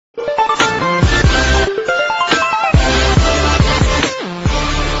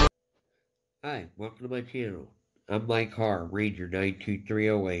welcome to my channel. I'm Mike Harr, Ranger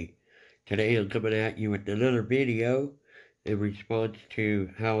 92308. Today I'm coming at you with another video in response to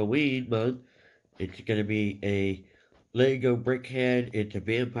Halloween month. It's going to be a Lego Brickhead. It's a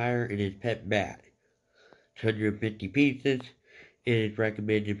vampire and his pet bat. It's 150 pieces. It is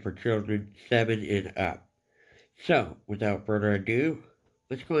recommended for children 7 and up. So, without further ado,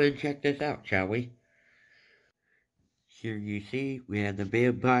 let's go ahead and check this out, shall we? Here you see, we have the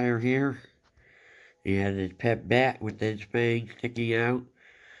vampire here. He has his pet bat with his fangs sticking out.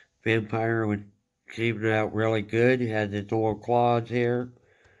 Vampire was shaving it out really good. He has his little claws here.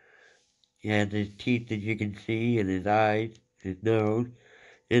 He has his teeth, as you can see, and his eyes, his nose,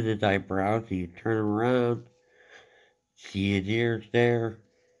 and his eyebrows. So you turn him around, see his ears there.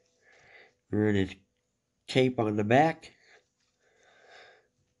 And his cape on the back.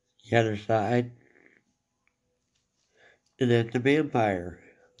 The other side. And that's the vampire.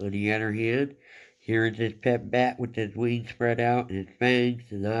 On the other hand, here is his pet bat with his wings spread out, and his fangs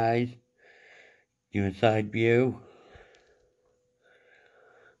and eyes. Do a side view.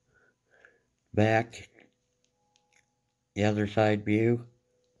 Back. The other side view.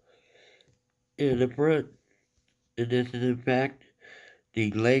 And the front. And this is in fact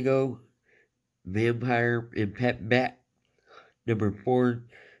the Lego Vampire and Pet Bat number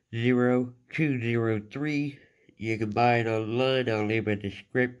 40203. You can buy it online. I'll leave a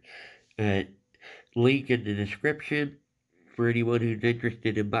link in the description for anyone who's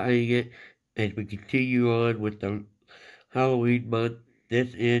interested in buying it. As we continue on with the Halloween month, this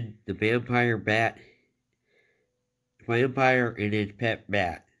is the Vampire and his pet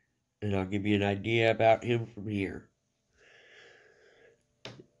bat. And I'll give you an idea about him from here.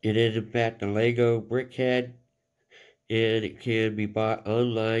 It is in fact the Lego Brickhead, and it can be bought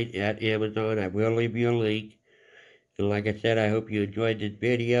online at Amazon. I will leave you a link. And like I said, I hope you enjoyed this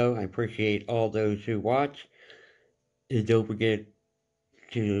video. I appreciate all those who watch. And don't forget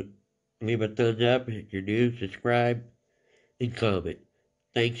to leave a thumbs up if you're new, subscribe, and comment.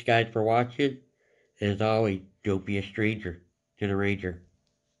 Thanks guys for watching. As always, don't be a stranger to the Ranger.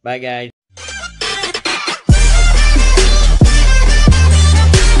 Bye guys.